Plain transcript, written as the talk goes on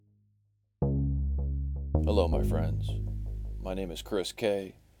Hello, my friends. My name is Chris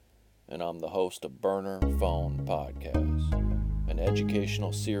K, and I'm the host of Burner Phone Podcast, an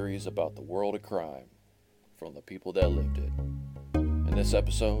educational series about the world of crime from the people that lived it. In this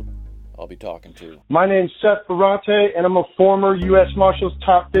episode, I'll be talking to... My name's Seth Ferrante, and I'm a former U.S. Marshals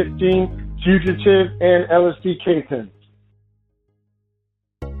Top 15 fugitive and LSD kingpin.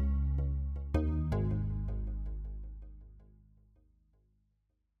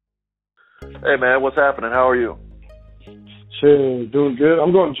 Hey, man, what's happening? How are you? Shit, doing good.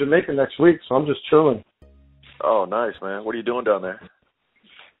 I'm going to Jamaica next week, so I'm just chilling. Oh, nice, man. What are you doing down there?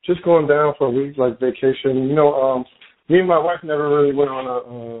 Just going down for a week, like vacation. Me and my wife never really went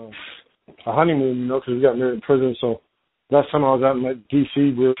on a honeymoon, because we got married in prison. So last time I was out in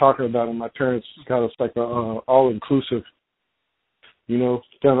D.C., we were talking about it, and my parents got us like a all-inclusive,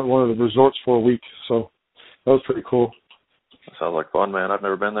 down at one of the resorts for a week. So that was pretty cool. That sounds like fun, man. I've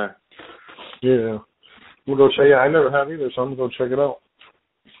never been there. Yeah. We'll go check. Yeah, I never have either, so I'm gonna go check it out.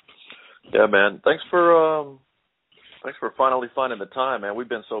 Yeah, man. Thanks for finally finding the time, man. We've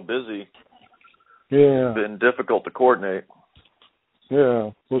been so busy. Yeah. It's been difficult to coordinate. Yeah.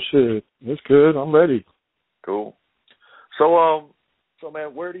 Well, shit. It's good. I'm ready. Cool. So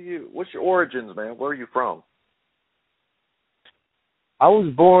man, what's your origins, man? Where are you from? I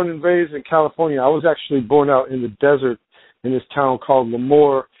was born and raised in California. I was actually born out in the desert in this town called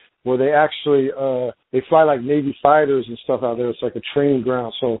Lemoore, where they actually they fly like Navy fighters and stuff out there. It's like a training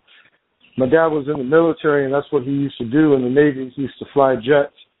ground. So my dad was in the military, and that's what he used to do in the Navy. He used to fly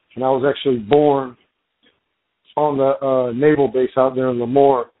jets, and I was actually born on the naval base out there in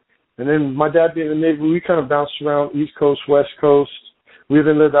Lemoore. And then my dad being in the Navy, we kind of bounced around East Coast, West Coast. I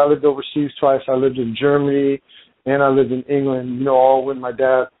lived overseas twice. I lived in Germany, and I lived in England, all when my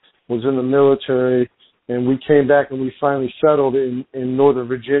dad was in the military. And we came back and we finally settled in Northern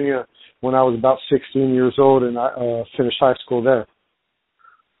Virginia when I was about 16 years old, and I finished high school there.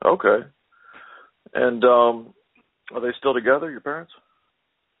 Okay. And are they still together, your parents?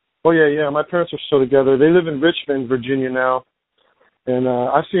 Oh, yeah. My parents are still together. They live in Richmond, Virginia now. And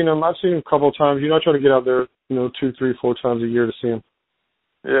I've seen them a couple of times. I try to get out there, 2, 3, 4 times a year to see them.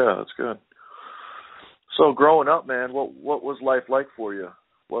 Yeah, that's good. So growing up, man, what was life like for you?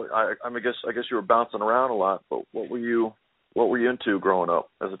 Well, I guess you were bouncing around a lot, but what were you into growing up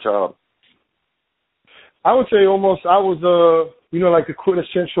as a child? I would say almost I was like the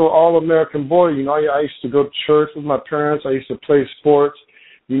quintessential all-American boy. I used to go to church with my parents. I used to play sports.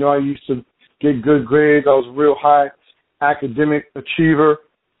 I used to get good grades. I was a real high academic achiever.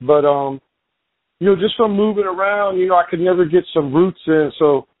 But just from moving around, I could never get some roots in.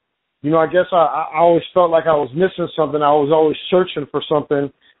 So, I guess I always felt like I was missing something. I was always searching for something.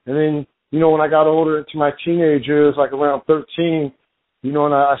 And then, when I got older into my teenage years, like around 13, and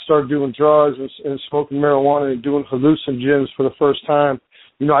I started doing drugs and smoking marijuana and doing hallucinogens for the first time,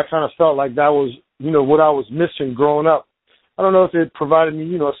 I kind of felt like that was, what I was missing growing up. I don't know if it provided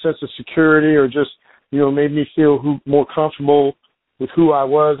me, a sense of security or just, made me feel more comfortable with who I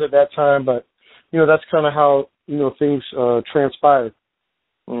was at that time. But, that's kind of how, things transpired.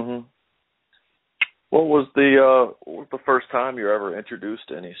 Mm-hmm. What was the first time you were ever introduced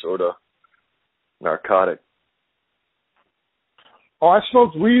to any sort of narcotic? Oh, I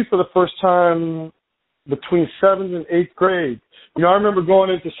smoked weed for the first time between 7th and 8th grade. I remember going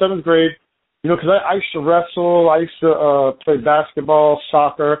into 7th grade, because I used to wrestle, I used to play basketball,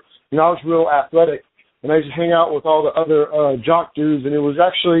 soccer. I was real athletic, and I used to hang out with all the other jock dudes, and it was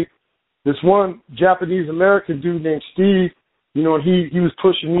actually this one Japanese-American dude named Steve. And he was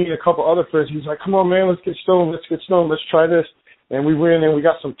pushing me and a couple other friends. He was like, come on, man, let's get stoned. Let's try this. And we went and we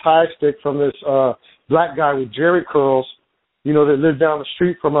got some Thai stick from this black guy with jerry curls, that lived down the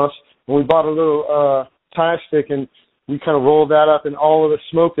street from us. And we bought a little Thai stick, and we kind of rolled that up, and all of us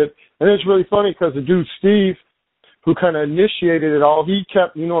smoked it. And it's really funny because the dude, Steve, who kind of initiated it all, he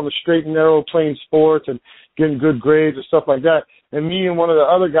kept, on the straight and narrow playing sports and getting good grades and stuff like that. And me and one of the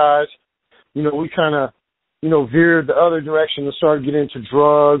other guys, we kind of, veered the other direction and started getting into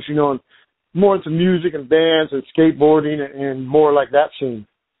drugs, and more into music and bands and skateboarding and more like that scene.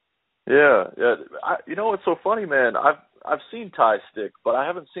 Yeah. It's so funny, man. I've seen Thai stick, but I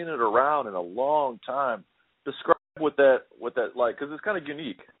haven't seen it around in a long time. Describe what that like, because it's kind of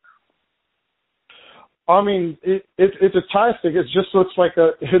unique. I mean, it's a Thai stick. It just looks like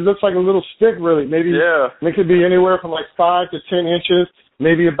a little stick, really. Maybe It could be anywhere from like 5 to 10 inches,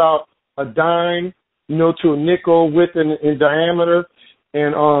 maybe about a dime, to a nickel width in diameter.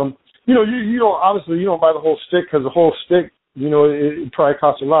 And, you don't buy the whole stick because the whole stick, it probably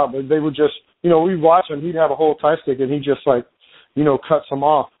costs a lot. But they would just, we'd watch him. He'd have a whole Thai stick, and he just cut some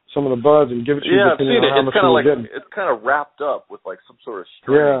off. some of the buds and give it to you. Yeah, I've seen it. It's kind of like it's kind of wrapped up with like some sort of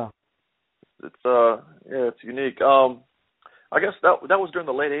string. Yeah. It's unique. I guess that was during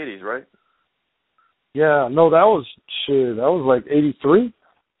the late '80s, right? Yeah, no, that was like 83.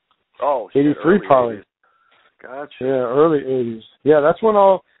 Oh, 83 probably. 80s. Gotcha. Yeah, early 80s. Yeah, that's when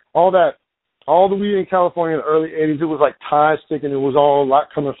all the weed in California in the early 80s, it was like Thai stick, and it was all a lot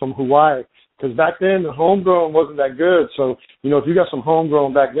coming from Hawaii. Because back then, the homegrown wasn't that good. So, if you got some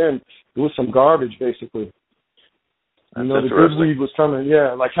homegrown back then, it was some garbage, basically. That's the good weed was coming.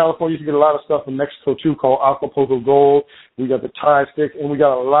 Yeah, like California used to get a lot of stuff from Mexico, too, called Acapulco Gold. We got the Thai stick, and we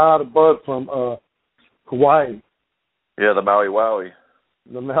got a lot of bud from Hawaii. Yeah, the Maui Wowie.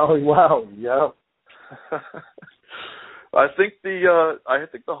 The Maui Wowie, yeah. I think the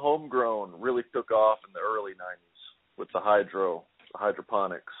homegrown really took off in the early '90s with the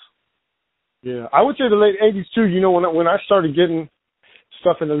hydroponics. Yeah, I would say the late '80s too. When I started getting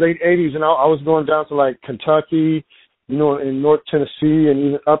stuff in the late '80s, and I was going down to like Kentucky, in North Tennessee, and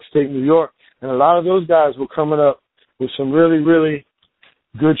even upstate New York, and a lot of those guys were coming up with some really, really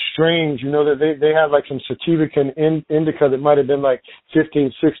good strains. That they had like some sativa and indica that might have been like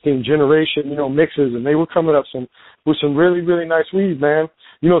 15, 16 generation, mixes, and they were coming up with some really, really nice weed, man.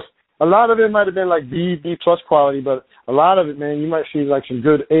 A lot of it might have been like B plus quality, but a lot of it, man, you might see like some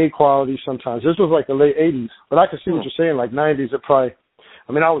good A quality sometimes. This was like the late '80s, but I can see what you're saying. Like '90s, it probably.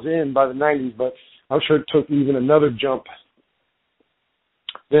 I mean, I was in by the '90s, but I'm sure it took even another jump.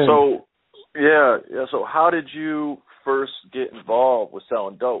 Then. So, yeah. So, how did you first get involved with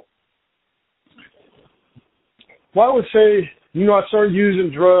selling dope? Well, I would say, I started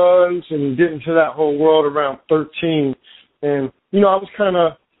using drugs and getting into that whole world around 13, and I was kind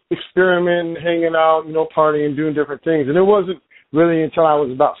of experimenting, hanging out, partying, doing different things. And it wasn't really until I was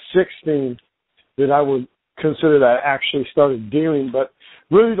about 16 that I would consider that I actually started dealing. But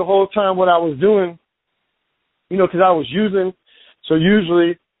really the whole time what I was doing, because I was using, so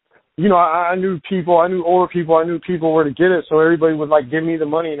usually, I knew people, I knew older people, I knew people where to get it. So everybody would like give me the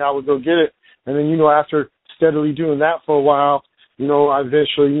money and I would go get it. And then, after steadily doing that for a while, I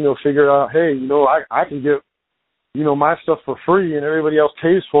eventually, figured out, hey, I can get my stuff for free and everybody else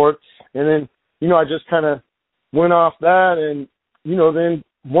pays for it. And then, I just kind of went off that. And, then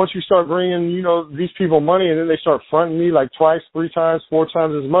once you start bringing, these people money and then they start fronting me like twice, 3 times, 4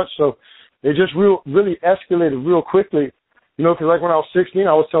 times as much. So it just really escalated real quickly, because like when I was 16,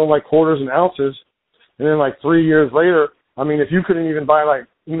 I was selling like quarters and ounces. And then like 3 years later, I mean, if you couldn't even buy like,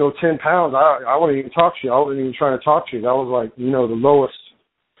 10 pounds, I wouldn't even talk to you. I wasn't even trying to talk to you. That was like, the lowest,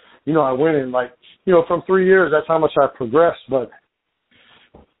 I went in like, from 3 years, that's how much I progressed. But,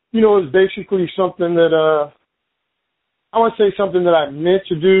 it was basically something that, I would say something that I meant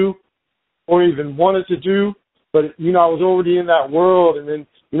to do or even wanted to do. But, I was already in that world. And then,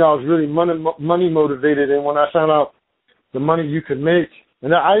 I was really money motivated. And when I found out the money you could make,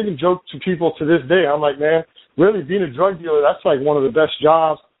 and I even joke to people to this day, I'm like, man, really being a drug dealer, that's like one of the best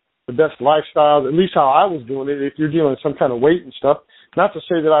jobs, the best lifestyles, at least how I was doing it. If you're dealing with some kind of weight and stuff. Not to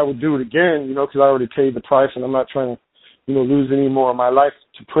say that I would do it again, because I already paid the price and I'm not trying to, lose any more of my life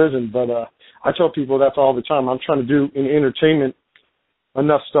to prison. But I tell people that's all the time. I'm trying to do in entertainment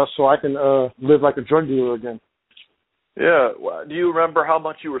enough stuff so I can live like a drug dealer again. Yeah. Do you remember how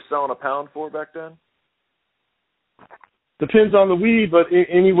much you were selling a pound for back then? Depends on the weed, but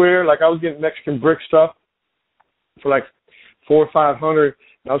anywhere. Like I was getting Mexican brick stuff for like $400 or $500.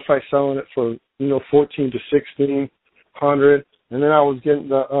 I was probably selling it for, $1,400 to $1,600. And then I was getting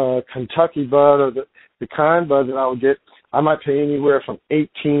the Kentucky bud or the kind bud that I would get. I might pay anywhere from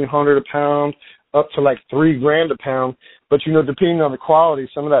 $1,800 a pound up to like $3,000 a pound. But, depending on the quality,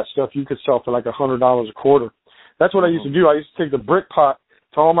 some of that stuff you could sell for like $100 a quarter. That's what I used to do. I used to take the brick pot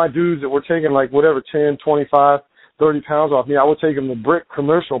to all my dudes that were taking like whatever, 10, 25, 30 pounds off me. I would take them the brick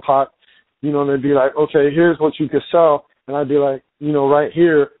commercial pot, and they'd be like, okay, here's what you could sell. And I'd be like, right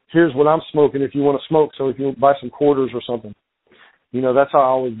here, here's what I'm smoking if you want to smoke. So if you buy some quarters or something. That's how I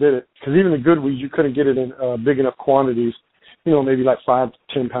always did it. Because even the good weed, you couldn't get it in big enough quantities. Maybe like 5 to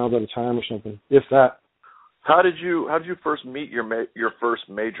 10 pounds at a time or something, if that. How did you first meet your first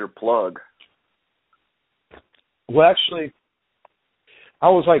major plug? Well, actually, I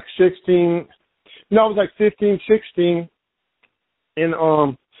was like 16. I was like 15, 16. And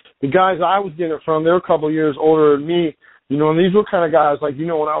the guys I was getting it from, they were a couple of years older than me. And these were kind of guys like, when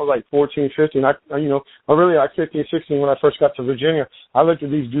I was like 14, 15, I really like 15, 16 when I first got to Virginia, I looked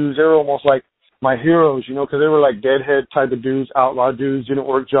at these dudes, they were almost like my heroes, because they were like deadhead type of dudes, outlaw dudes, didn't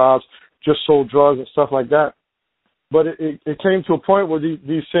work jobs, just sold drugs and stuff like that. But it came to a point where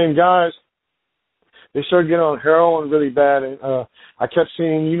these same guys, they started getting on heroin really bad. And I kept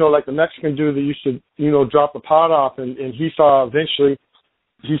seeing, you know, like the Mexican dude that used to, you know, drop the pot off, and he saw eventually,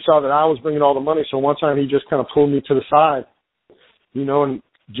 he saw that I was bringing all the money. So one time he just kind of pulled me to the side, you know, and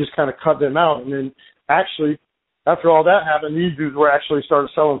just kind of cut them out. And then actually, after all that happened, these dudes were actually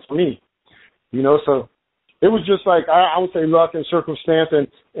started selling for me, you know. So it was just like, I would say luck and circumstance.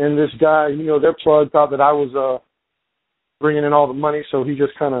 And this guy, you know, their plug thought that I was bringing in all the money. So he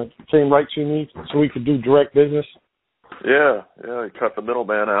just kind of came right to me so we could do direct business. Yeah, he cut the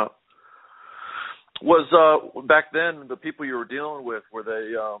middleman out. Was back then the people you were dealing with, were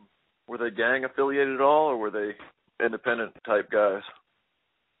they gang affiliated at all, or were they independent type guys?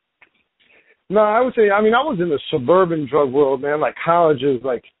 No, I would say, I mean, I was in the suburban drug world, man, like colleges,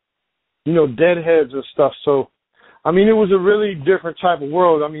 like, you know, deadheads and stuff. So, I mean, it was a really different type of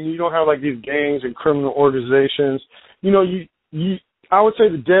world. I mean, you don't have like these gangs and criminal organizations. You know, I would say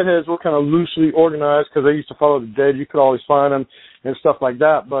the deadheads were kind of loosely organized because they used to follow the dead. You could always find them and stuff like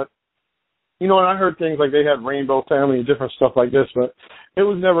that. But, you know, and I heard things like they had Rainbow Family and different stuff like this, but it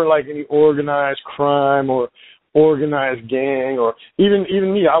was never like any organized crime or organized gang, or even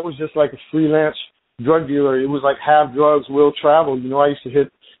me. I was just like a freelance drug dealer. It was like have drugs, will travel. You know, I used to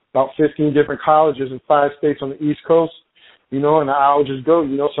hit about 15 different colleges in 5 states on the East Coast, you know, and I would just go,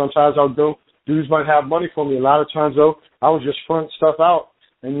 you know, sometimes I'll go, dudes might have money for me. A lot of times, though, I would just front stuff out.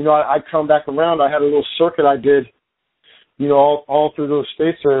 And, you know, I'd come back around. I had a little circuit I did, you know, all through those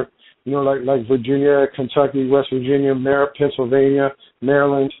states are, you know, like Virginia, Kentucky, West Virginia, Pennsylvania,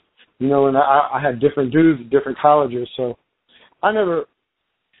 Maryland, you know, and I had different dudes at different colleges. So that's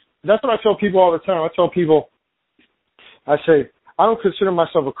what I tell people all the time. I tell people, I say, I don't consider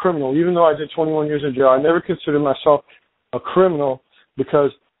myself a criminal, even though I did 21 years in jail. I never considered myself a criminal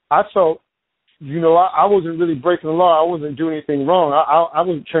because I felt, you know, I wasn't really breaking the law. I wasn't doing anything wrong. I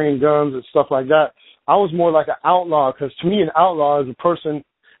wasn't carrying guns and stuff like that. I was more like an outlaw, because to me, an outlaw is a person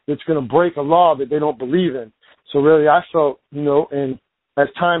that's going to break a law that they don't believe in. So really, I felt, you know, and as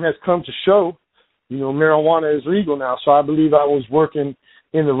time has come to show, you know, marijuana is legal now. So I believe I was working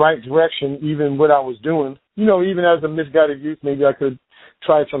in the right direction, even what I was doing. You know, even as a misguided youth, maybe I could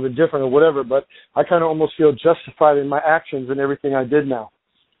try something different or whatever, but I kind of almost feel justified in my actions and everything I did now.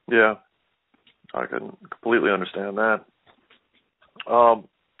 Yeah, I can completely understand that.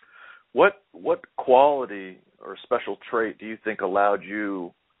 What quality or special trait do you think allowed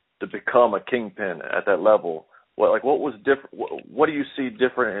you to become a kingpin at that level? What was different? What do you see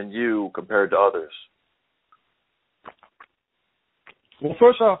different in you compared to others? Well,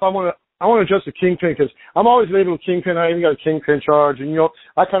 first off, I want to address the kingpin, because I'm always labeled kingpin. I even got a kingpin charge, and, you know,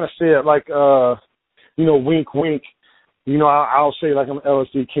 I kind of say it like, you know, wink, wink. You know, I'll say like I'm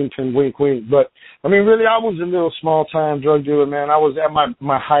LSD kingpin, wink, wink. But, I mean, really, I was a little small-time drug dealer, man. I was at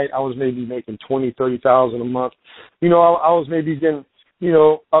my height. I was maybe making $20,000-$30,000 a month. You know, I was maybe getting, you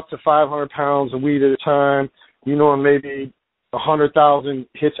know, up to 500 pounds of weed at a time, you know, and maybe 100,000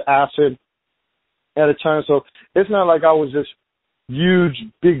 hits acid at a time. So it's not like I was this huge,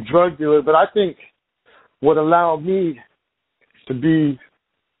 big drug dealer. But I think what allowed me to be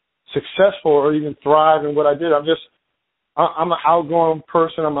successful or even thrive in what I did, I'm an outgoing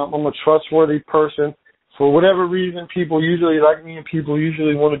person. I'm a trustworthy person. For whatever reason, people usually like me and people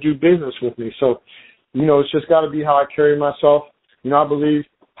usually want to do business with me. So, you know, it's just got to be how I carry myself. You know, I believe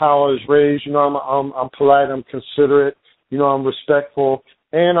how I was raised. You know, I'm polite. I'm considerate. You know, I'm respectful.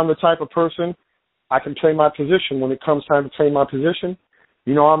 And I'm the type of person, I can play my position. When it comes time to play my position,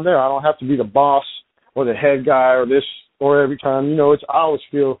 you know, I'm there. I don't have to be the boss or the head guy or this or every time. You know, I always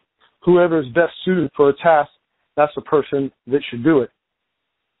feel whoever is best suited for a task, that's the person that should do it.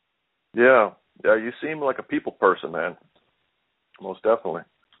 Yeah, you seem like a people person, man. Most definitely.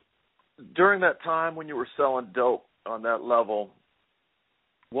 During that time when you were selling dope on that level,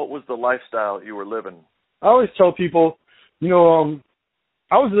 what was the lifestyle you were living? I always tell people, you know,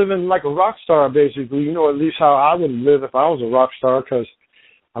 I was living like a rock star, basically, you know, at least how I would live if I was a rock star, because,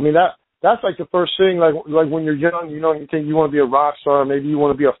 I mean, that's like the first thing, like when you're young, you know, you think you want to be a rock star, maybe you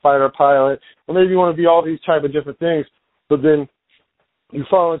want to be a fighter pilot, or maybe you want to be all these type of different things, but then you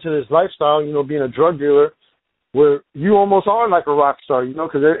fall into this lifestyle, you know, being a drug dealer, where you almost are like a rock star, you know,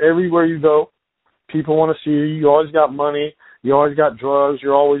 because everywhere you go, people want to see you. You always got money. You always got drugs.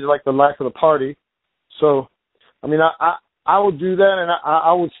 You're always like the life of the party. So, I mean, I would do that, and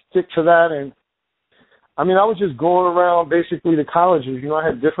I would stick to that. And, I mean, I was just going around basically the colleges. You know, I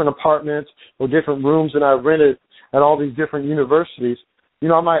had different apartments or different rooms that I rented at all these different universities. You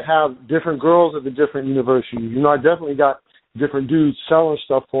know, I might have different girls at the different universities. You know, I definitely got different dudes selling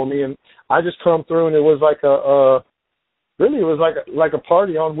stuff for me, and I just come through, and it was like really it was like a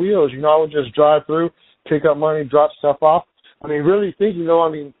party on wheels. You know, I would just drive through, pick up money, drop stuff off. I mean, really thinking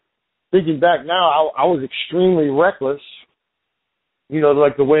back now, I was extremely reckless. You know,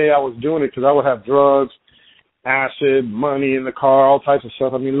 like the way I was doing it, because I would have drugs, acid, money in the car, all types of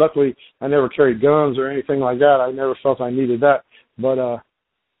stuff. I mean, luckily I never carried guns or anything like that. I never felt I needed that. But,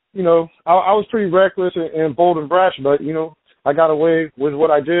 you know, I was pretty reckless and bold and brash, but, you know, I got away with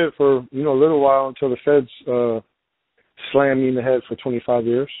what I did for, you know, a little while until the feds slammed me in the head for 25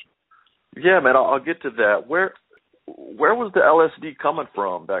 years. Yeah, man, I'll get to that. Where was the LSD coming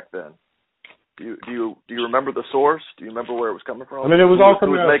from back then? Do you remember the source? Do you remember where it was coming from? I mean, it was all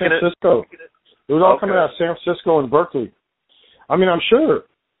coming out of San Francisco. It was all coming out of San Francisco and Berkeley. I mean, I'm sure.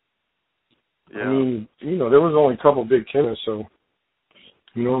 Yeah. I mean, you know, there was only a couple big chemists, so,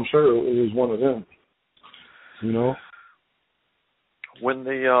 you know, I'm sure it was one of them. You know? When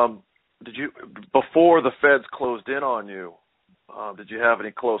before the feds closed in on you, did you have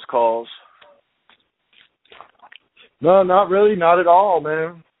any close calls? No, not really, not at all,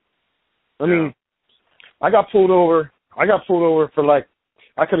 man. I mean, I got pulled over for like,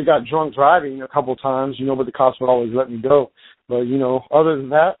 I could have got drunk driving a couple times, you know, but the cops would always let me go. But, you know, other than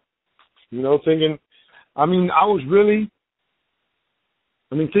that, you know, thinking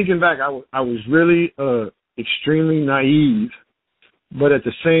back, I was really extremely naive, but at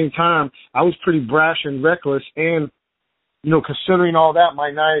the same time, I was pretty brash and reckless, and, you know, considering all that,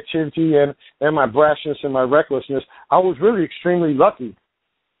 my naivety and my brashness and my recklessness, I was really extremely lucky.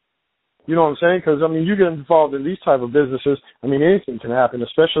 You know what I'm saying? Because, I mean, you get involved in these type of businesses, I mean, anything can happen,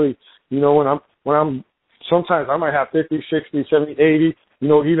 especially, you know, when I'm sometimes I might have 50, 60, 70, 80, you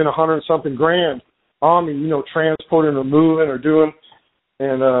know, even 100-something grand on me, you know, transporting or moving or doing.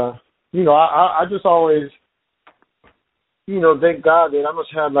 And, you know, I just always, you know, thank God that I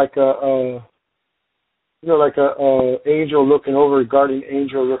must have like a angel looking over, guardian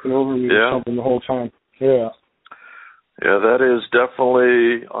angel looking over me or something the whole time. Yeah. Yeah, that is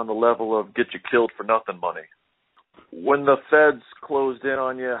definitely on the level of get you killed for nothing money. When the feds closed in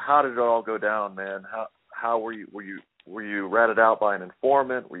on you, how did it all go down, man? How were you ratted out by an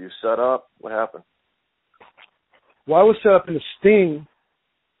informant? Were you set up? What happened? Well, I was set up in a sting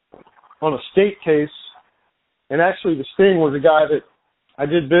on a state case, and actually the sting was a guy that I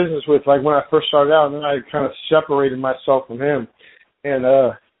did business with, like when I first started out, and then I kind of separated myself from him. And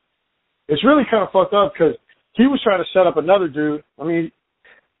it's really kind of fucked up because he was trying to set up another dude. I mean,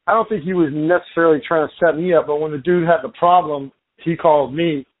 I don't think he was necessarily trying to set me up, but when the dude had the problem, he called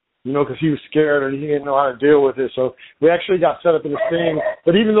me, you know, because he was scared or he didn't know how to deal with it. So we actually got set up in a sting.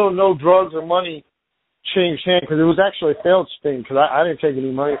 But even though no drugs or money changed hands, because it was actually a failed sting, because I didn't take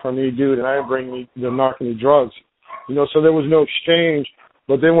any money from any dude, and I didn't bring the narc any drugs. You know, so there was no exchange.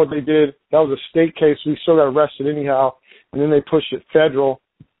 But then what they did, that was a state case. We still got arrested anyhow, and then they pushed it federal.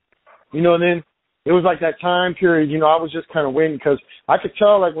 You know, and then it was like that time period, you know, I was just kind of waiting because I could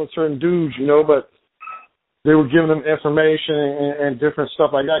tell, like, with certain dudes, you know, but they were giving them information and different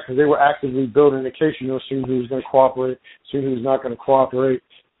stuff like that because they were actively building the case, you know, seeing who was going to cooperate, seeing who was not going to cooperate.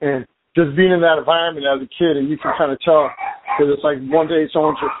 And just being in that environment as a kid, and you can kind of tell because it's like one day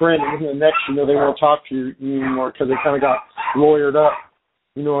someone's your friend, and then the next, you know, they won't talk to you anymore because they kind of got lawyered up,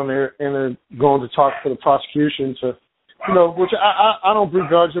 you know, and they're going to talk to the prosecution to, you know, which I don't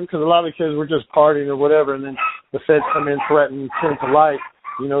begrudge them because a lot of the kids were just partying or whatever, and then the feds come in, threaten, turn to light.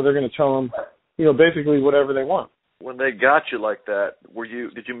 You know, they're going to tell them, you know, basically whatever they want. When they got you like that,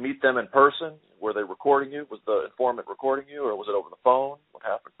 did you meet them in person? Were they recording you? Was the informant recording you, or was it over the phone? What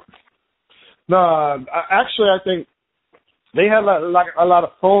happened? No, actually, I think they had a lot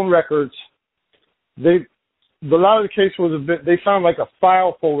of phone records. A lot of the case was a bit, they found like a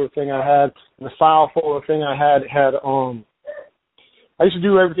file folder thing I had, and the file folder thing I had, I used to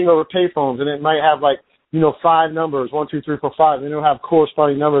do everything over payphones, and it might have like, you know, 5 numbers, 1, 2, 3, 4, 5, and it'll have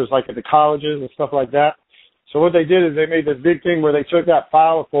corresponding numbers like at the colleges and stuff like that. So what they did is they made this big thing where they took that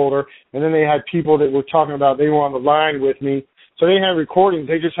file folder, and then they had people that were talking about they were on the line with me. So they had recordings,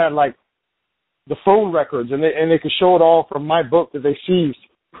 they just had like the phone records, and they could show it all from my book that they seized.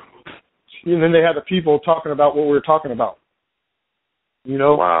 And then they had the people talking about what we were talking about. You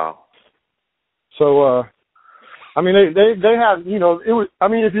know? Wow. So, I mean, they had, you know, it was, I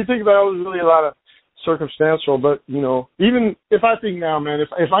mean, if you think about it, it was really a lot of circumstantial, but, you know, even if I think now, man,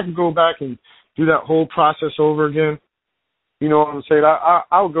 if I could go back and do that whole process over again, you know what I'm saying,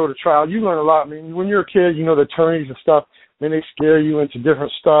 I would go to trial. You learn a lot. I mean, when you're a kid, you know, the attorneys and stuff, man, they scare you into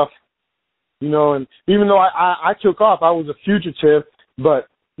different stuff, you know, and even though I took off, I was a fugitive, but,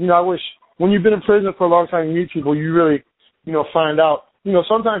 you know, I wish, when you've been in prison for a long time, you meet people, you really, you know, find out, you know,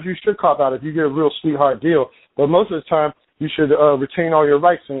 sometimes you should cop out if you get a real sweetheart deal. But most of the time, you should retain all your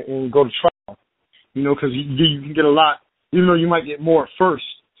rights and go to trial. You know, because you can get a lot, even though you might get more at first,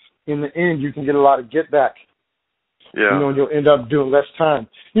 in the end you can get a lot of get back. Yeah. You know, and you'll end up doing less time.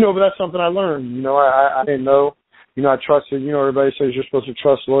 You know, but that's something I learned. You know, I didn't know. You know, I trusted, you know, everybody says you're supposed to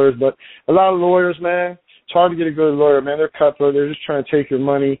trust lawyers, but a lot of lawyers, man, it's hard to get a good lawyer, man. They're cutthroat. They're just trying to take your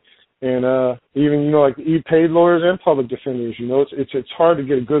money. And even, you know, like paid lawyers and public defenders, you know, it's hard to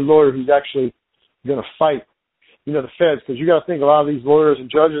get a good lawyer who's actually going to fight, you know, the feds. Because you got to think a lot of these lawyers and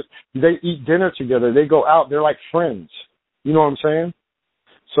judges, they eat dinner together. They go out. They're like friends. You know what I'm saying?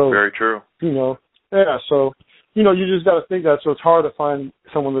 So very true. You know, yeah. So, you know, you just got to think that. So it's hard to find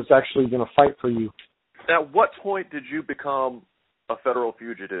someone that's actually going to fight for you. At what point did you become a federal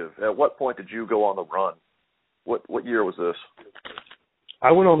fugitive? At what point did you go on the run? What year was this?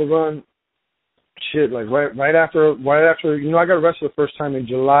 I went on the run, like right after, you know, I got arrested the first time in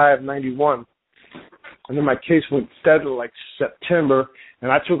July of 91. And then my case went federal like September,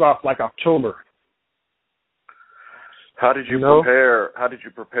 and I took off like October. How did you prepare? How did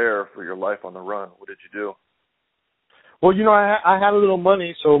you prepare for your life on the run? What did you do? Well, you know, I had a little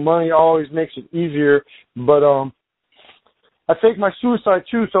money, so money always makes it easier. But I faked my suicide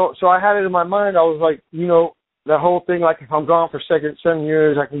too, so I had it in my mind. I was like, you know, that whole thing, like if I'm gone for 7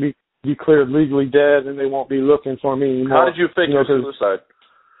 years, I can be declared legally dead, and they won't be looking for me anymore. How did you fake your suicide?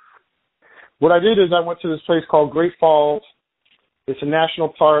 What I did is I went to this place called Great Falls. It's a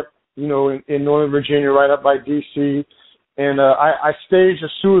national park, you know, in Northern Virginia, right up by D.C. And I staged a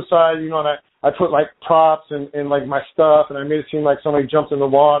suicide, you know, and I put like props and like my stuff, and I made it seem like somebody jumped in the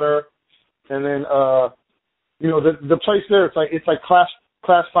water. And then, you know, the place there, it's like class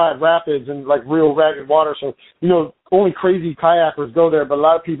 5 rapids and like real ragged water. So, you know, only crazy kayakers go there, but a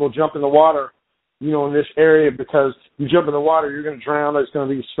lot of people jump in the water, you know, in this area, because you jump in the water, you're going to drown, it's going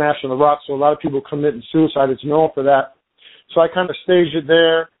to be smashing the rocks. So a lot of people committing suicide. It's known for that. So I kind of staged it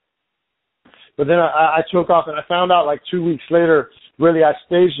there. But then I took off, and I found out like 2 weeks later, really I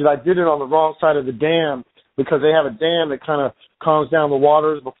staged it. I did it on the wrong side of the dam, because they have a dam that kind of calms down the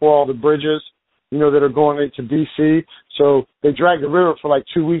waters before all the bridges, you know, that are going into D.C. So they dragged the river for like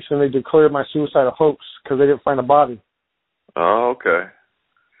 2 weeks, and they declared my suicide a hoax because they didn't find a body. Oh, okay.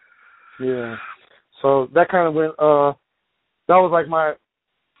 Yeah. So that kind of went, that was like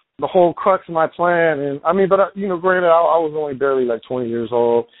the whole crux of my plan. And I mean, but, you know, granted, I was only barely like 20 years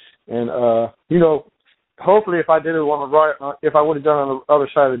old. And, you know, hopefully if I did it on the right, if I would have done it on the other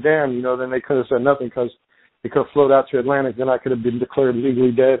side of the dam, you know, then they could have said nothing, because they could have floated out to Atlantic, then I could have been declared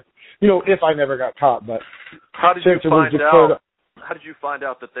legally dead. You know, if I never got caught. But how did you find out? How did you find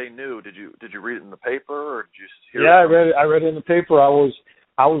out that they knew? Did you read it in the paper, or did you hear? Yeah, I read it in the paper. I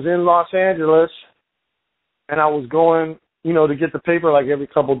was in Los Angeles, and I was going, you know, to get the paper like every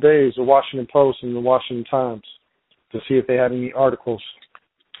couple of days, the Washington Post and the Washington Times, to see if they had any articles.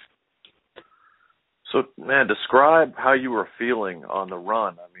 So, man, describe how you were feeling on the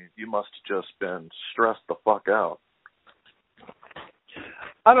run. I mean, you must have just been stressed the fuck out.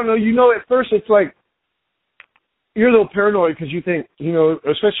 I don't know. You know, at first it's like you're a little paranoid, because you think, you know,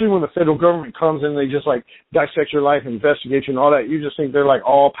 especially when the federal government comes in, they just like dissect your life, investigate you and all that. You just think they're like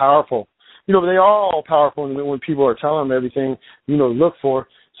all powerful. You know, but they are all powerful when people are telling them everything, you know, to look for.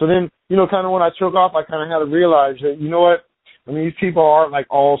 So then, you know, kind of when I took off, I kind of had to realize that, you know what, I mean, these people aren't like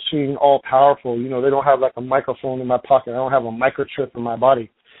all seeing, all powerful. You know, they don't have like a microphone in my pocket. I don't have a microchip in my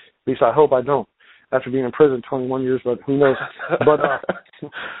body. At least I hope I don't, after being in prison 21 years, but who knows. But,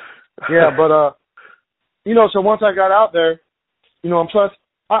 yeah, but, you know, so once I got out there, you know, and plus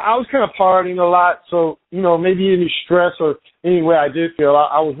I was kind of partying a lot. So, you know, maybe any stress or any way I did feel,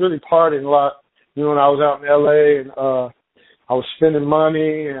 I was really partying a lot, you know, when I was out in L.A. and I was spending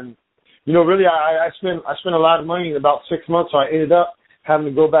money, and, you know, really I spent a lot of money in about 6 months. So I ended up having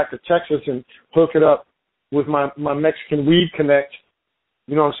to go back to Texas and hook it up with my Mexican Weed Connect.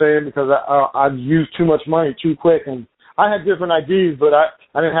 You know what I'm saying? Because I'd used too much money too quick, and I had different IDs, but I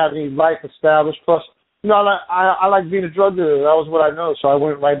didn't have any life established. Plus, you know, I like being a drug dealer. That was what I know. So I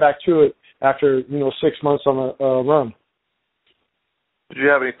went right back to it after, you know, 6 months on a run. Did you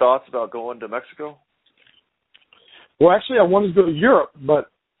have any thoughts about going to Mexico? Well, actually, I wanted to go to Europe, but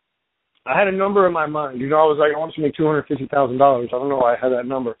I had a number in my mind. You know, I was like, I wanted to make $250,000. I don't know why I had that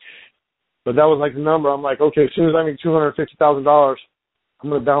number, but that was like the number. I'm like, okay, as soon as I make $250,000, I'm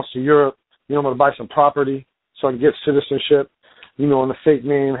going to bounce to Europe. You know, I'm going to buy some property so I can get citizenship, you know, in a fake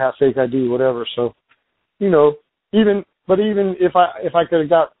name, have fake ID, whatever. So, you know, even if I could have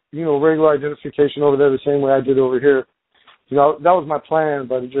got, you know, regular identification over there the same way I did over here, you know, that was my plan,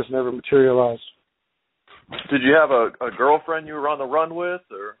 but it just never materialized. Did you have a girlfriend you were on the run with,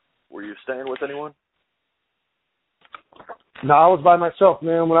 or were you staying with anyone? No, I was by myself,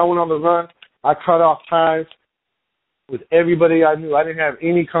 man. When I went on the run, I cut off ties with everybody I knew. I didn't have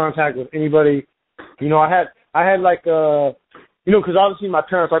any contact with anybody. You know, I had like, you know, because obviously my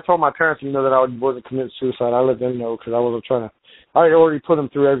parents, I told my parents, you know, that I wasn't committing suicide. I let them know because I wasn't trying to, I had already put them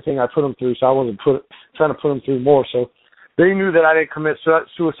through everything I put them through, so I wasn't trying to put them through more. So they knew that I didn't commit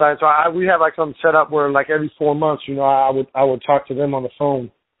suicide. So we had like something set up where like every 4 months, you know, I would talk to them on the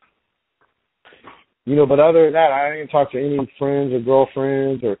phone. You know, but other than that, I didn't talk to any friends or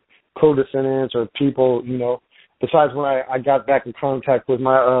girlfriends or co-descendants or people, you know, besides when I got back in contact with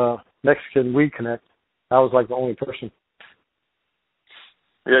my Mexican Weed Connect. I was like the only person.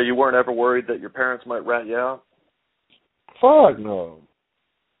 Yeah, you weren't ever worried that your parents might rat you out? Fuck no.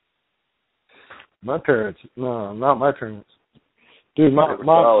 My parents, no, not my parents. Dude, my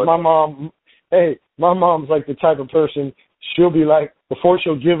mom, hey, my mom's like the type of person, she'll be like, before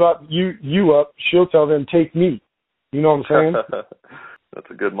she'll give up you up, she'll tell them, take me. You know what I'm saying? That's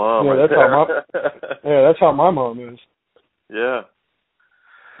a good mom. Yeah, that's how my mom is. Yeah.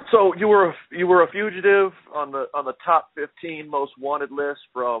 So you were a fugitive on the top 15 most wanted list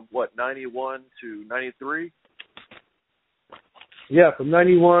from what, 91 to 93? Yeah, from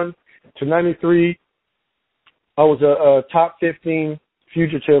 91 to 93, I was a top 15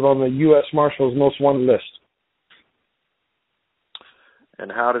 fugitive on the U.S. Marshals most wanted list.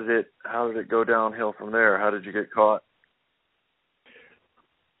 And how did it go downhill from there? How did you get caught?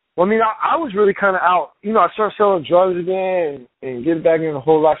 Well, I mean, I was really kind of out. You know, I started selling drugs again and getting back in the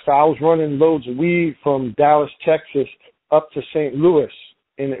whole lifestyle. I was running loads of weed from Dallas, Texas, up to St. Louis,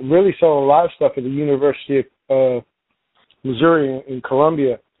 and really selling a lot of stuff at the University of Missouri in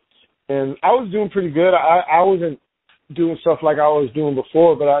Columbia. And I was doing pretty good. I wasn't doing stuff like I was doing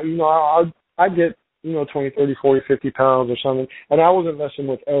before, but I get, 20, 30, 40, 50 pounds or something. And I wasn't messing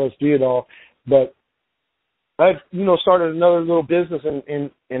with LSD at all, but I, started another little business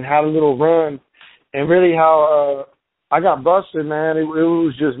and had a little run. And really how I got busted, man, it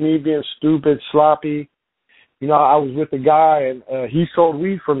was just me being stupid, sloppy. I was with a guy, and he sold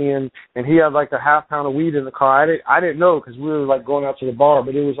weed for me, and he had like a half pound of weed in the car. I didn't know because we were like going out to the bar,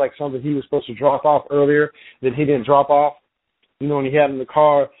 but it was like something he was supposed to drop off earlier that he didn't drop off, and he had in the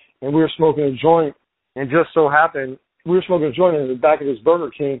car, and we were smoking a joint, and just so happened, we were smoking a joint in the back of this Burger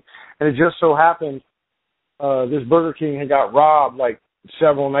King, and it just so happened this Burger King had got robbed like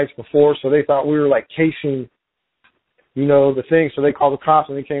several nights before, so they thought we were like casing, the thing, so they called the cops,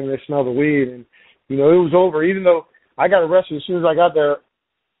 and they came and they smelled the weed, and it was over. Even though I got arrested, as soon as I got there,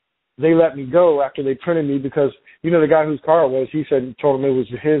 they let me go after they printed me because, the guy whose car it was, he told him it was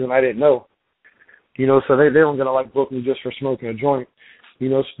his and I didn't know. So they weren't going to like book me just for smoking a joint,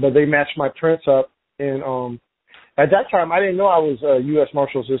 but they matched my prints up. And at that time, I didn't know I was U.S.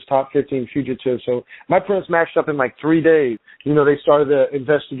 Marshals' top 15 fugitive. So my prints matched up in like 3 days. They started the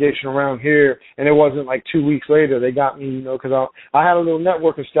investigation around here, and it wasn't like 2 weeks later they got me, because I had a little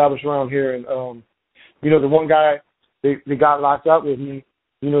network established around here. And, the one guy, they got locked up with me,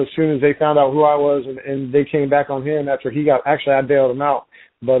 as soon as they found out who I was, and they came back on him after I bailed him out.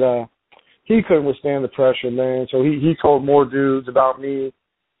 But he couldn't withstand the pressure, man. So he told more dudes about me.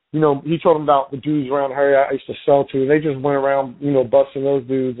 He told them about the dudes around here I used to sell to. They just went around, busting those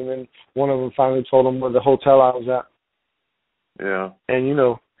dudes. And then one of them finally told them where the hotel I was at. Yeah.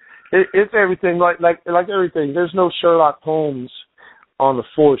 And, it's everything, like everything. There's no Sherlock Holmes on the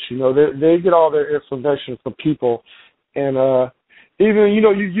force, they get all their information from people, and even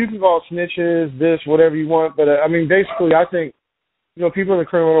you can call snitches this, whatever you want, but basically I think people in the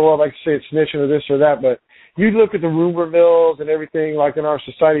criminal world like to say it's snitching or this or that, but you look at the rumor mills and everything like in our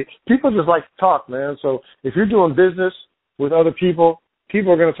society, people just like to talk, man. So if you're doing business with other people are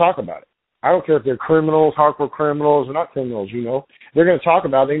going to talk about it. I don't care if they're criminals, hardcore criminals, or not criminals. They're going to talk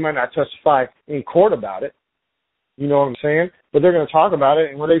about it. They might not testify in court about it. You know what I'm saying? But they're going to talk about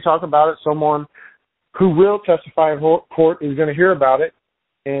it, and when they talk about it, someone who will testify in court is going to hear about it,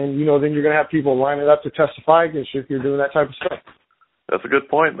 and, then you're going to have people lining up to testify against you if you're doing that type of stuff. That's a good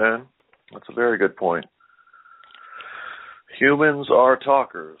point, man. That's a very good point. Humans are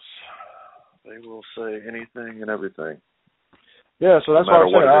talkers. They will say anything and everything. Yeah, so that's why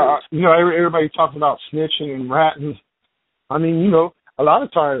I said, everybody talks about snitching and ratting. A lot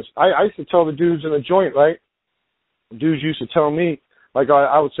of times, I used to tell the dudes in the joint, right? Dudes used to tell me, like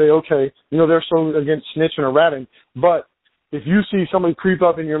I would say, okay, they're so against snitching or ratting, but if you see somebody creep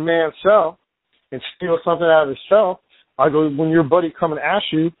up in your man's cell and steal something out of his cell, I go, when your buddy come and ask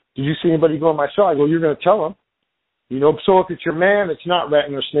you, did you see anybody go in my cell? I go, you're going to tell him. So if it's your man, it's not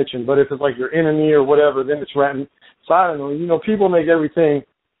ratting or snitching, but if it's like your enemy or whatever, then it's ratting. So I don't know, people make everything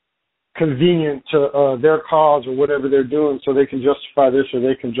convenient to their cause or whatever they're doing, so they can justify this or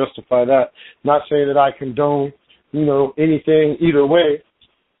they can justify that. Not saying that I condone, anything either way,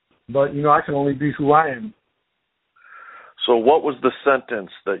 but, I can only be who I am. So what was the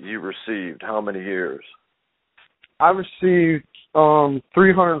sentence that you received? How many years? I received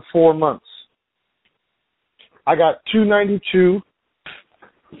 304 months. I got 292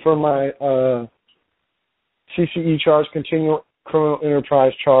 for my CCE charge, continual criminal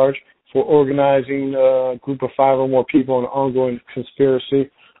enterprise charge, for organizing a group of 5 or more people in an ongoing conspiracy.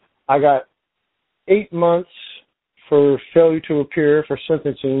 I got 8 months for failure to appear for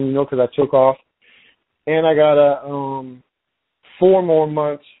sentencing, because I took off. And I got 4 more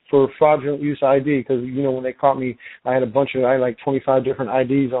months for fraudulent use ID, because, when they caught me, I had like 25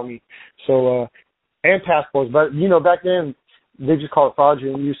 different IDs on me. So, and passports. But, back then, they just called it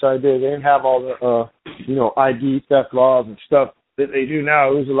fraudulent use ID. They didn't have all the, ID theft laws and stuff that they do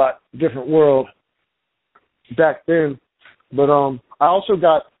now. It was a lot different world back then. But I also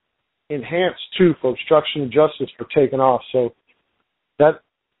got enhanced, too, for obstruction of justice for taking off. So that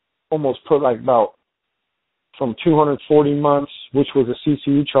almost put about from 240 months, which was a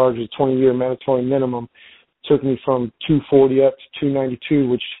CCE charge, a 20-year mandatory minimum, took me from 240 up to 292,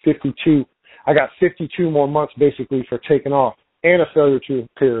 which is 52. I got 52 more months, basically, for taking off and a failure to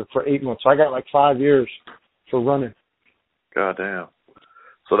appear for 8 months. So I got 5 years for running. God damn.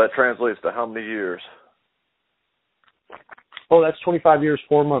 So that translates to how many years? Oh, that's 25 years,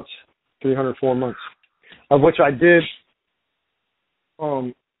 4 months, 304 months, of which I did,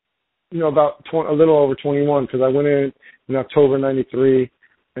 about a little over 21, because I went in October 93,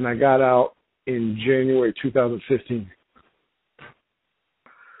 and I got out in January 2015.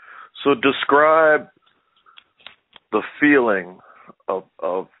 So describe the feeling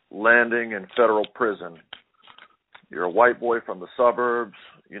of landing in federal prison. You're a white boy from the suburbs.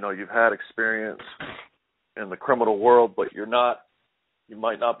 You've had experience in the criminal world, but you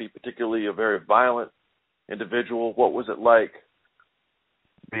might not be particularly a very violent individual. What was it like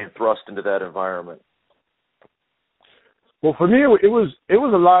being thrust into that environment? Well, for me, it was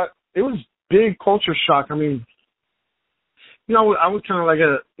a lot. It was big culture shock. I mean, I was kind of like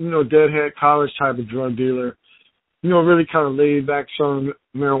a deadhead college type of drug dealer. Really kind of laid back, selling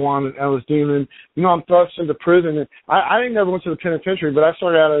marijuana and LSD. And I'm thrust into prison. And I never went to the penitentiary, but I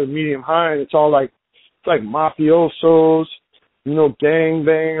started out at a medium high, and it's like mafiosos,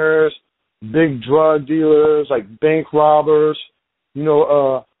 gangbangers, big drug dealers, like bank robbers,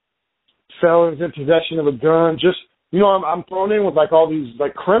 felons in possession of a gun. Just, I'm thrown in with all these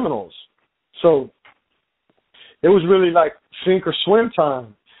criminals. So it was really sink or swim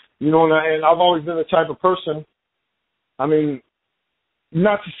time, and I've always been the type of person, I mean,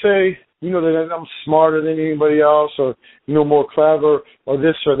 not to say, that I'm smarter than anybody else or, more clever or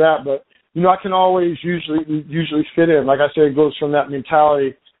this or that, but, I can always usually fit in. Like I said, it goes from that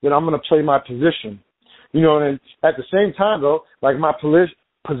mentality that I'm going to play my position, and at the same time, though, my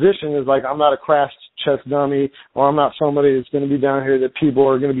position is I'm not a crash test dummy, or I'm not somebody that's going to be down here that people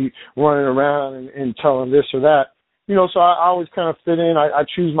are going to be running around and telling this or that. So I always kind of fit in. I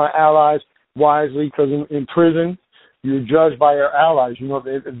choose my allies wisely, because in prison, you're judged by your allies.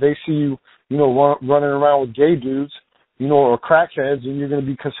 If they see you, running around with gay dudes, or crackheads, and you're going to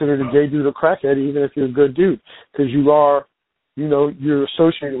be considered a gay dude or crackhead, even if you're a good dude, because you are, you're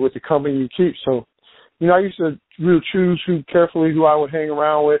associated with the company you keep. So, I used to really choose carefully who I would hang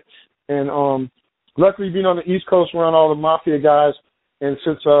around with. And luckily, being on the East Coast around all the mafia guys, and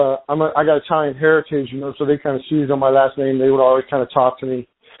since I got Italian heritage, so they kind of seized on my last name, they would always kind of talk to me.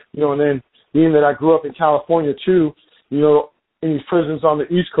 And then being that I grew up in California, too, in these prisons on the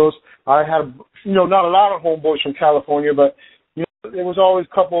East Coast, I had, not a lot of homeboys from California, but, there was always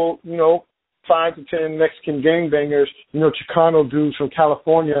a couple, 5 to 10 Mexican gangbangers, Chicano dudes from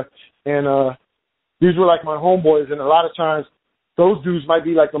California. And these were my homeboys. And a lot of times those dudes might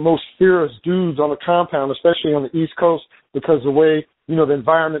be the most fearless dudes on the compound, especially on the East Coast, because the way, the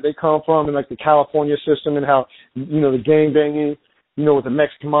environment they come from and the California system and how, the gangbanging, with the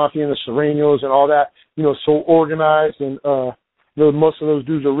Mexican mafia and the Serranos and all that, so organized. And, most of those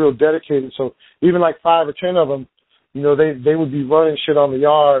dudes are real dedicated. So even 5 or 10 of them, they would be running shit on the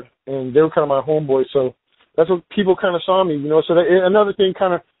yard, and they were kind of my homeboys. So that's what people kind of saw me, So another thing,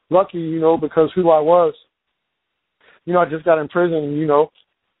 kind of lucky, because who I was, I just got in prison,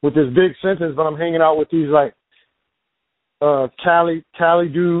 with this big sentence, but I'm hanging out with these Cali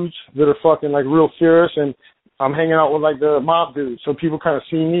dudes that are fucking real fierce, and I'm hanging out with the mob dudes. So people kind of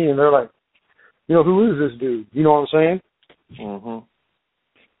see me and they're who is this dude? You know what I'm saying?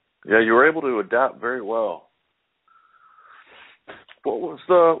 Yeah, you were able to adapt very well. What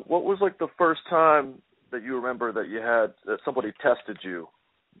was like the first time that you remember that somebody tested you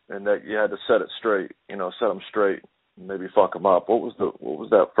and that you had to set it straight, set them straight, and maybe fuck them up? What was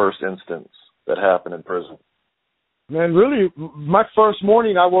that first instance that happened in prison? Man, really, my first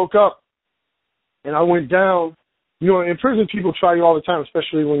morning I woke up and I went down. In prison people try you all the time,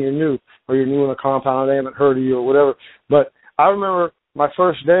 especially when you're new or you're new in a compound, they haven't heard of you or whatever. But I remember my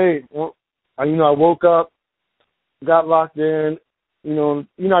first day, I woke up, got locked in.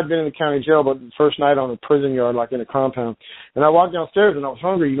 I'd been in the county jail, but the first night on a prison yard, like in a compound. And I walked downstairs and I was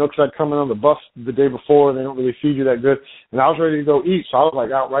hungry, because I'd come in on the bus the day before and they don't really feed you that good. And I was ready to go eat. So I was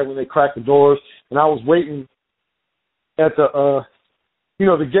like out right when they cracked the doors, and I was waiting at the,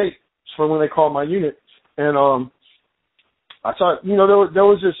 the gate for when they called my unit. And, I saw, there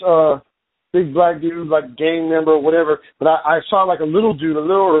was this, big black dude, like gang member or whatever, but I saw like a little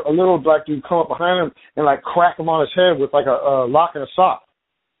black dude come up behind him and like crack him on his head with like a lock and a sock.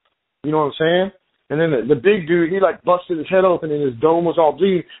 You know what I'm saying? And then the big dude, he like busted his head open and his dome was all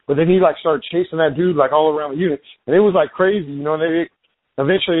bleeding, but then he like started chasing that dude like all around the unit. And it was like crazy, and they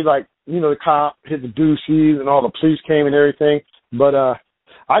eventually like, the cop hit the deuces and all the police came and everything. But I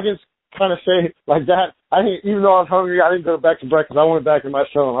can kind of say like that. Even though I was hungry, I didn't go back to breakfast. I went back in my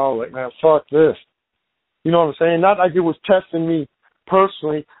cell and I was like, man, fuck this. You know what I'm saying? Not like it was testing me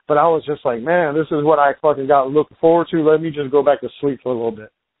personally, but I was just like, man, this is what I fucking got looking forward to. Let me just go back to sleep for a little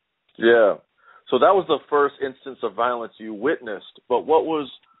bit. Yeah. So that was the first instance of violence you witnessed, but what was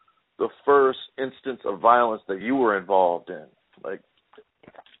the first instance of violence that you were involved in? Like,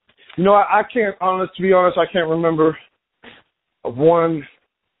 I can't, to be honest, I can't remember of one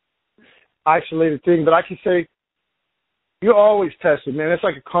isolated thing, but I can say you're always tested, man. It's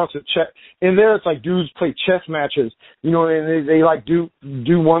like a constant check. In there, it's like dudes play chess matches, and they like do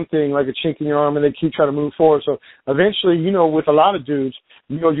one thing, like a chink in your arm, and they keep trying to move forward. So eventually, with a lot of dudes,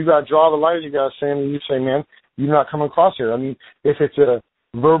 you got to draw the line. You got to say, and you say, man, you're not coming across here. I mean, if it's a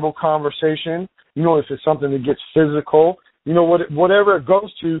verbal conversation, if it's something that gets physical, whatever it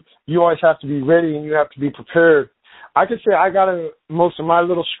goes to, you always have to be ready and you have to be prepared. I could say I got in most of my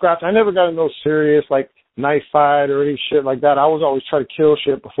little scraps. I never got in no serious, like, knife fight or any shit like that. I was always trying to kill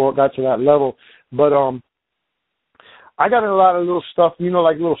shit before it got to that level. But I got in a lot of little stuff,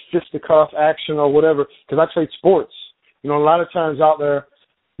 like little fisticuff action or whatever, because I played sports. A lot of times out there,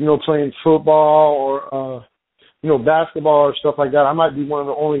 playing football or, basketball or stuff like that, I might be one of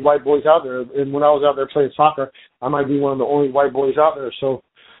the only white boys out there. And when I was out there playing soccer, I might be one of the only white boys out there. So,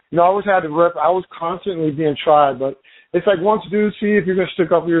 I always had to rep. I was constantly being tried, but it's like once dudes see if you're going to stick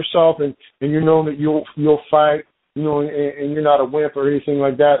up for yourself and you know that you'll fight, and you're not a wimp or anything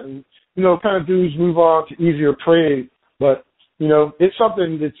like that. And, kind of dudes move on to easier prey. But, it's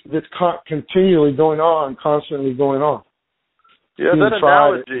something that's continually going on, constantly going on. Yeah, that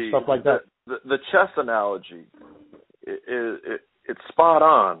analogy, stuff like that. The chess analogy, it's spot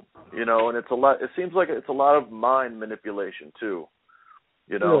on, and it's a lot. It seems like it's a lot of mind manipulation too.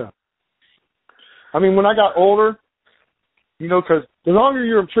 Yeah. I mean, when I got older, because the longer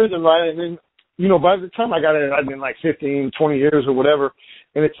you're in prison, right, and then, by the time I got in, I'd been like 15, 20 years or whatever,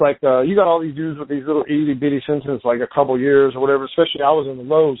 and it's like you got all these dudes with these little itty-bitty sentences, like a couple years or whatever, especially I was in the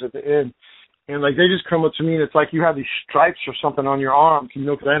lows at the end, and like they just come up to me and it's like you have these stripes or something on your arm,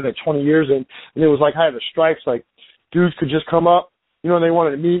 because I had like 20 years in, and it was like I had the stripes, like dudes could just come up, and they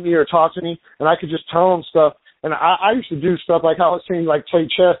wanted to meet me or talk to me, and I could just tell them stuff. And I used to do stuff like how it seemed like play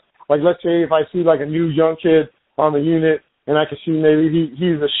chess. Like, let's say if I see like a new young kid on the unit and I can see maybe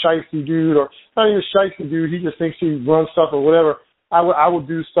he's a shifty dude, or not even a shifty dude, he just thinks he runs stuff or whatever, I would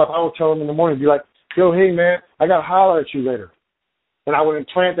do stuff. I would tell him in the morning, be like, yo, hey, man, I got to holler at you later. And I would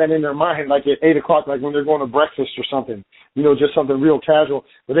implant that in their mind, like at 8 o'clock, like when they're going to breakfast or something, just something real casual.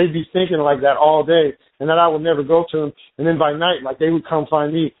 But they'd be thinking like that all day, and then I would never go to them. And then by night, like they would come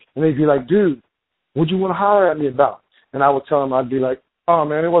find me, and they'd be like, dude, what'd you want to holler at me about? And I would tell them, I'd be like, oh,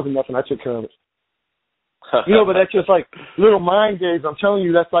 man, it wasn't nothing. I took care of it. But that's just like little mind games. I'm telling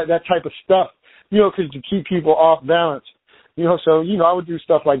you, that's like that type of stuff, because to keep people off balance. So, I would do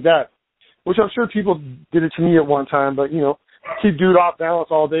stuff like that, which I'm sure people did it to me at one time. But, keep dude off balance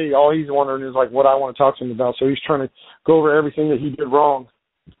all day. All he's wondering is like what I want to talk to him about. So he's trying to go over everything that he did wrong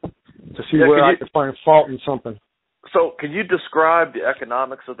to see where I could find fault in something. So can you describe the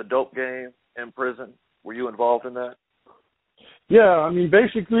economics of the dope game in prison? Were you involved in that? Yeah, I mean,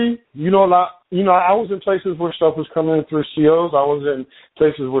 basically, a lot. I was in places where stuff was coming in through COs. I was in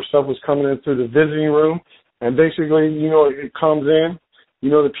places where stuff was coming in through the visiting room. And basically, it comes in,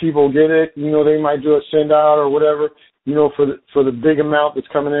 the people get it, they might do a send out or whatever, for the big amount that's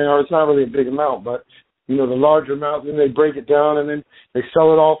coming in, or it's not really a big amount, but, the larger amount, then they break it down, and then they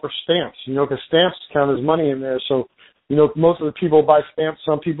sell it all for stamps, because stamps count as money in there. So, most of the people buy stamps.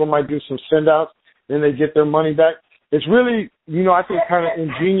 Some people might do some send-outs, then they get their money back. It's really, I think kind of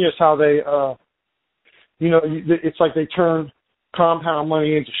ingenious how they, it's like they turn compound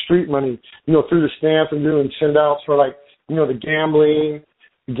money into street money, through the stamps and doing send-outs for, like, the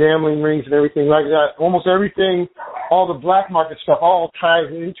gambling rings and everything like that. Almost everything, all the black market stuff, all ties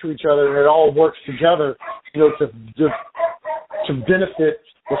into each other, and it all works together, to benefit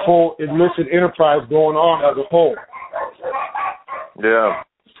the whole illicit enterprise going on as a whole. Yeah.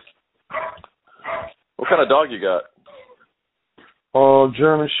 What kind of dog you got?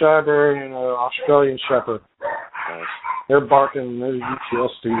 German Shepherd and Australian Shepherd. Nice. They're barking. There's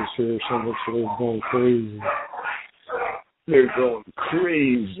UPS students here or something, so they're going crazy. They're going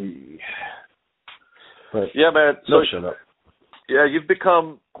crazy. But yeah, man. So shut up. Yeah, you've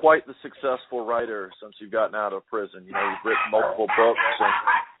become quite the successful writer since you've gotten out of prison. You've written multiple books. And...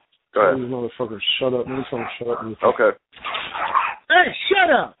 Go ahead. These motherfuckers, shut up. Let me tell them shut up. Okay. Hey, shut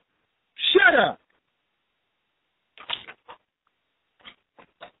up! Shut up!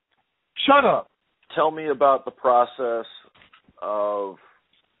 Shut up! Tell me about the process of,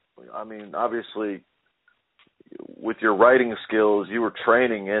 obviously, with your writing skills, you were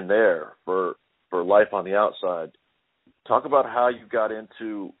training in there for life on the outside. Talk about how you got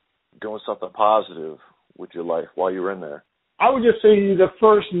into doing something positive with your life while you were in there. I would just say the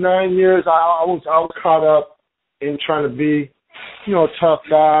first 9 years, I was caught up in trying to be, a tough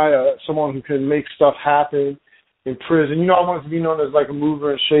guy, someone who can make stuff happen in prison. I wanted to be known as like a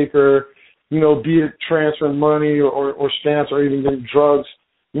mover and shaker, be it transferring money or stamps or even getting drugs.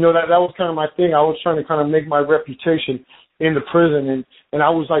 That was kind of my thing. I was trying to kind of make my reputation in the prison, and I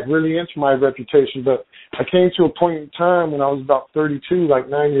was like really into my reputation. But I came to a point in time when I was about 32, like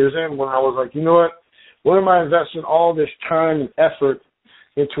 9 years in, when I was like, what am I investing all this time and effort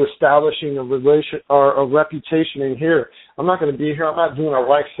into establishing a relation or a reputation in here? I'm not going to be here. I'm not doing a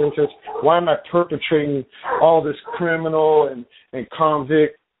life sentence. Why am I perpetrating all this criminal and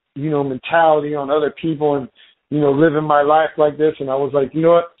convict, mentality on other people and, living my life like this? And I was like,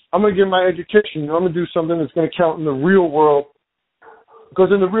 I'm going to get my education. I'm going to do something that's going to count in the real world.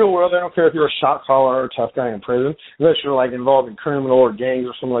 Because in the real world, I don't care if you're a shot caller or a tough guy in prison, unless you're like involved in criminal or gangs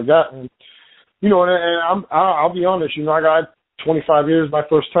or something like that. And, I'll be honest, I got 25 years my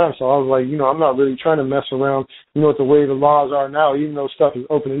first time, so I was like, I'm not really trying to mess around, with the way the laws are now, even though stuff is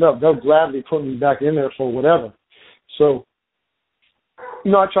opening up. They'll gladly put me back in there for whatever. So, I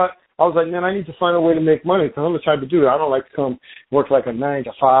was like, man, I need to find a way to make money, because I'm the type of dude, I don't like to come work like a 9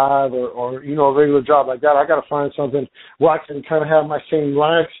 to 5 or a regular job like that. I got to find something where I can kind of have my same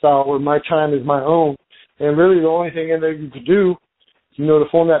lifestyle where my time is my own. And really the only thing in there you could do, to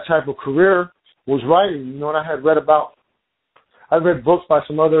form that type of career was writing. And I read books by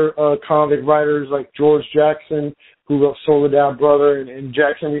some other convict writers like George Jackson, who wrote Soledad Brother, and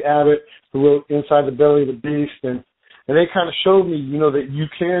Jack Henry Abbott, who wrote Inside the Belly of the Beast. And they kind of showed me, that you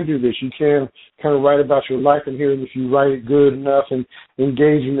can do this. You can kind of write about your life in here, and if you write it good enough and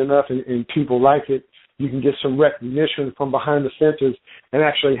engaging enough and people like it, you can get some recognition from behind the fences and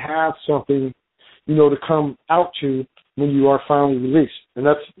actually have something, to come out to when you are finally released. And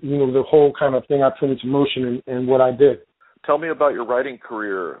that's, the whole kind of thing I put into motion and what I did. Tell me about your writing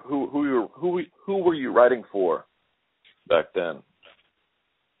career. Who were you writing for back then?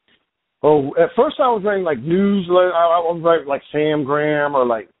 Oh, at first I was writing like newsletters. I was writing like Sam Graham or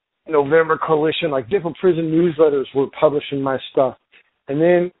like November Coalition, like different prison newsletters were publishing my stuff. And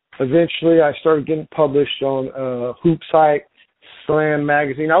then eventually I started getting published on Hoop Site, Slam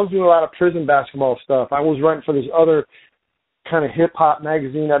Magazine. I was doing a lot of prison basketball stuff. I was writing for this other kind of hip-hop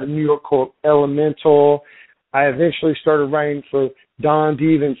magazine out of New York called Elemental. I eventually started writing for Don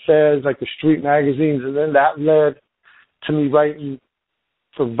Diva and Fez, like the street magazines, and then that led to me writing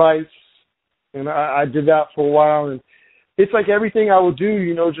for Vice, and I did that for a while. And it's like everything I would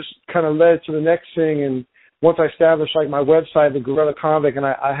do, just kind of led to the next thing. And once I established like my website, The Guerrilla Convict, and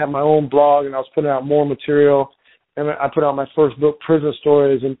I had my own blog, and I was putting out more material, and I put out my first book, Prison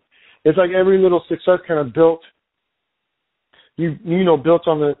Stories, and it's like every little success kind of built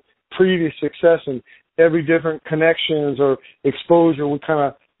on the previous success, and every different connections or exposure would kind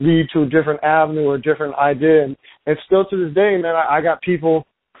of lead to a different avenue or a different idea. And still to this day, man, I got people,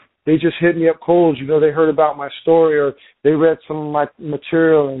 they just hit me up cold. They heard about my story or they read some of my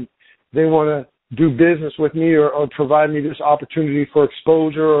material and they want to do business with me or provide me this opportunity for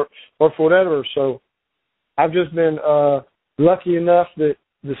exposure or for whatever. So I've just been lucky enough that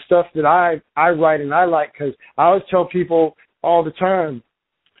the stuff that I write and I like, because I always tell people all the time,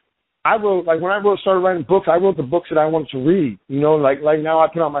 I wrote, like when I started writing books, I wrote the books that I wanted to read. You know, like now I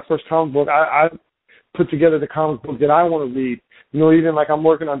put out my first comic book. I put together the comic book that I want to read. You know, even like I'm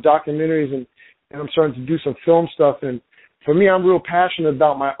working on documentaries and I'm starting to do some film stuff. And for me, I'm real passionate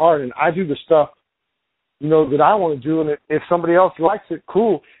about my art, and I do the stuff, you know, that I want to do. And if somebody else likes it,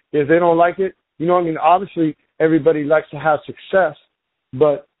 cool. If they don't like it, you know what I mean? Obviously, everybody likes to have success,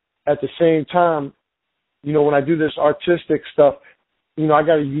 but at the same time, you know, when I do this artistic stuff, you know, I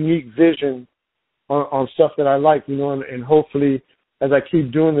got a unique vision on stuff that I like, you know, and hopefully as I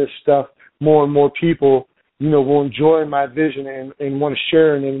keep doing this stuff, more and more people, you know, will enjoy my vision and want to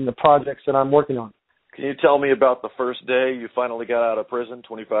share it in the projects that I'm working on. Can you tell me about the first day you finally got out of prison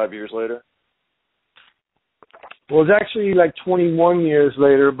 25 years later? Well, it's actually like 21 years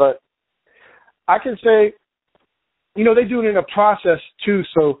later, but I can say, you know, they do it in a process too.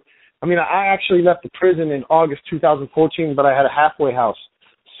 So, I mean, I actually left the prison in August 2014, but I had a halfway house,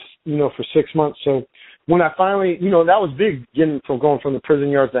 you know, for 6 months. So when I finally, you know, that was big going from the prison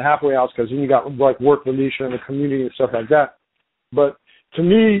yards to the halfway house, because then you got like work release in the community and stuff like that. But to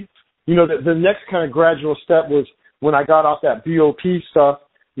me, you know, the next kind of gradual step was when I got off that BOP stuff,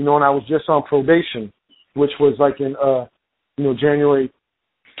 you know, and I was just on probation, which was like in, you know, January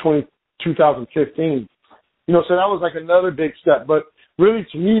 2015. You know, so that was like another big step. But really,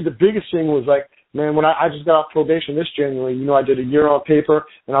 to me, the biggest thing was like, man, when I just got off probation this January, you know, I did a year on paper,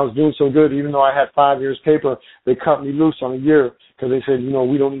 and I was doing so good. Even though I had 5 years paper, they cut me loose on a year because they said, you know,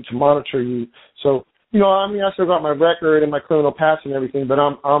 we don't need to monitor you. So, you know, I mean, I still got my record and my criminal past and everything, but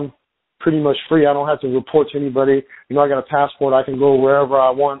I'm pretty much free. I don't have to report to anybody. You know, I got a passport. I can go wherever I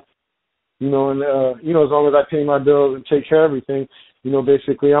want. You know, and you know, as long as I pay my bills and take care of everything, you know,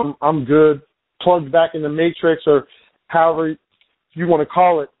 basically, I'm good, plugged back in the matrix, or however you want to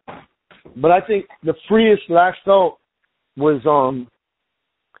call it. But I think the freest that I felt was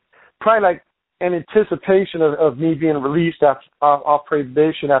probably like an anticipation of me being released off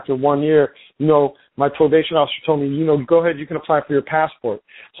probation after 1 year. You know, my probation officer told me, you know, go ahead, you can apply for your passport.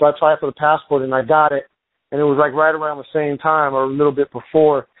 So I applied for the passport, and I got it. And it was like right around the same time, or a little bit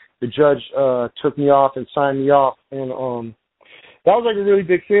before, the judge took me off and signed me off. And that was like a really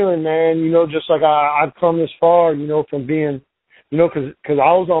big feeling, man. You know, just like I've come this far, you know, from being, you know, because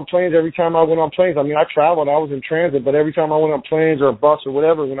I was on planes every time I went on planes. I mean, I traveled, I was in transit, but every time I went on planes or a bus or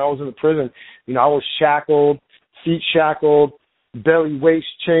whatever, when I was in the prison, you know, I was shackled, feet shackled, belly waist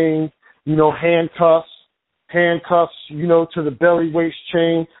chain, you know, handcuffs, you know, to the belly waist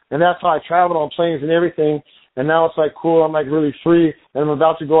chain. And that's how I traveled on planes and everything. And now it's like, cool, I'm like really free. And I'm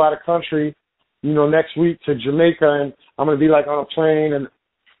about to go out of country, you know, next week to Jamaica, and I'm going to be like on a plane. And,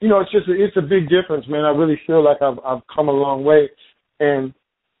 you know, it's a big difference, man. I really feel like I've come a long way. And,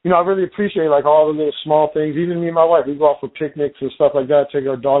 you know, I really appreciate like all the little small things. Even me and my wife, we go out for picnics and stuff like that, take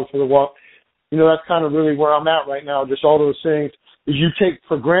our dog for the walk. You know, that's kind of really where I'm at right now. Just all those things that you take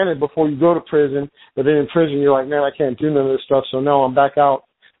for granted before you go to prison. But then in prison, you're like, man, I can't do none of this stuff. So now I'm back out.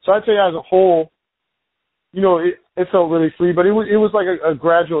 So I'd say as a whole, you know, it felt really free, but it was like a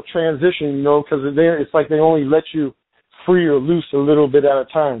gradual transition, you know, because it's like they only let you free or loose a little bit at a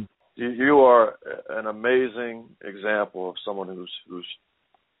time. You are an amazing example of someone who's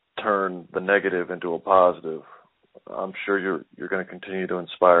turned the negative into a positive. I'm sure you're going to continue to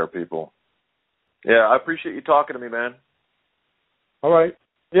inspire people. Yeah, I appreciate you talking to me, man. All right.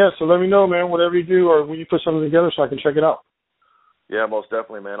 Yeah, so let me know, man, whatever you do, or when you put something together so I can check it out. Yeah, most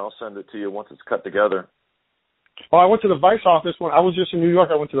definitely, man. I'll send it to you once it's cut together. Oh, I went to the Vice office when I was just in New York.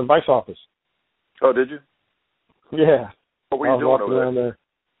 I went to the Vice office. Oh, did you? Yeah. What were you doing over there?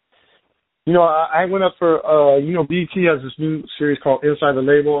 You know, I went up for, you know, BET has this new series called Inside the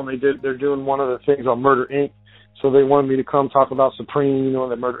Label, and they're doing one of the things on Murder, Inc. So they wanted me to come talk about Supreme, you know,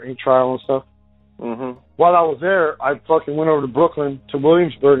 the Murder, Inc. trial and stuff. Mm-hmm. While I was there, I fucking went over to Brooklyn, to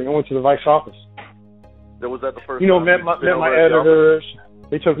Williamsburg, and I went to the Vice office. Was that the first You know, time met my editors.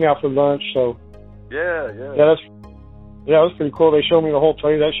 They took me out for lunch, so. Yeah. Yeah, it was pretty cool. They showed me the whole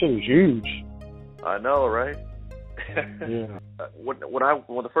place. That shit was huge. I know, right? Yeah. When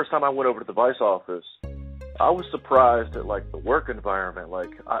the first time I went over to the Vice office, I was surprised at like the work environment. Like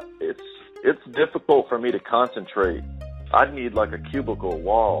it's difficult for me to concentrate. I need like a cubicle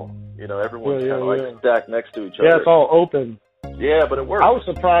wall. You know, everyone's kind of like stacked next to each other. Yeah, it's all open. Yeah, but it works. I was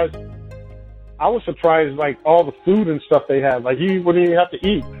surprised, like all the food and stuff they had. Like you wouldn't even have to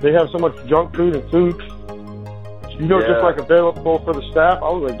eat. They have so much junk food and food. You know, just like available for the staff. I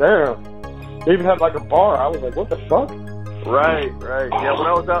was like, damn. They even had like a bar. I was like, what the fuck? Right. Yeah, when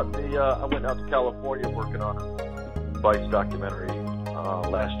I was out I went out to California working on a Vice documentary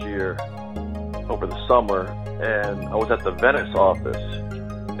last year over the summer, and I was at the Venice office,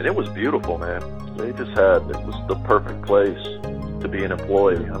 And it was beautiful, man. It was the perfect place to be an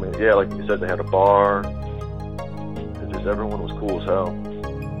employee. I mean, yeah, like you said, they had a bar. Everyone was cool as hell.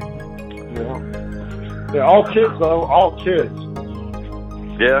 Yeah, all kids though, all kids.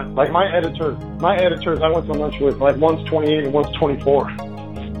 Yeah. Like my editors I went to lunch with, like one's 28 and one's 24.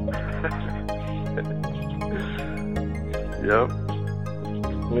 Yep.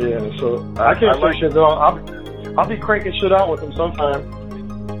 Yeah, so I can't say shit though. I'll be cranking shit out with them sometimes.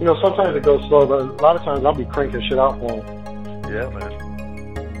 You know, sometimes it goes slow, but a lot of times I'll be cranking shit out for them. Yeah,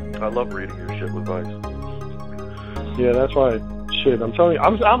 man. I love reading your shit with Vice. Yeah, that's why. Shit, I'm telling you,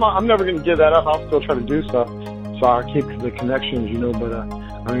 I'm never gonna give that up. I'll still try to do stuff, so I keep the connections, you know. But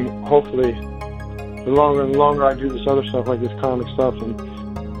I mean, hopefully, the longer and longer I do this other stuff, like this comic stuff and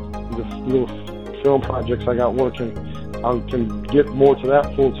the little film projects I got working, I can get more to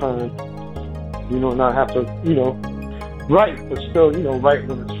that full time. You know, not have to, you know, write, but still, you know, write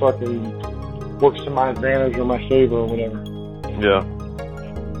when it's fucking works to my advantage or my favor or whatever. Yeah.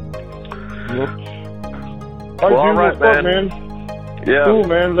 You know? Well, all right, man. Yeah. Cool,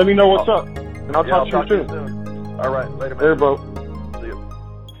 man. Let me know what's up, and I'll talk to you soon. All right, later, man. There, bro.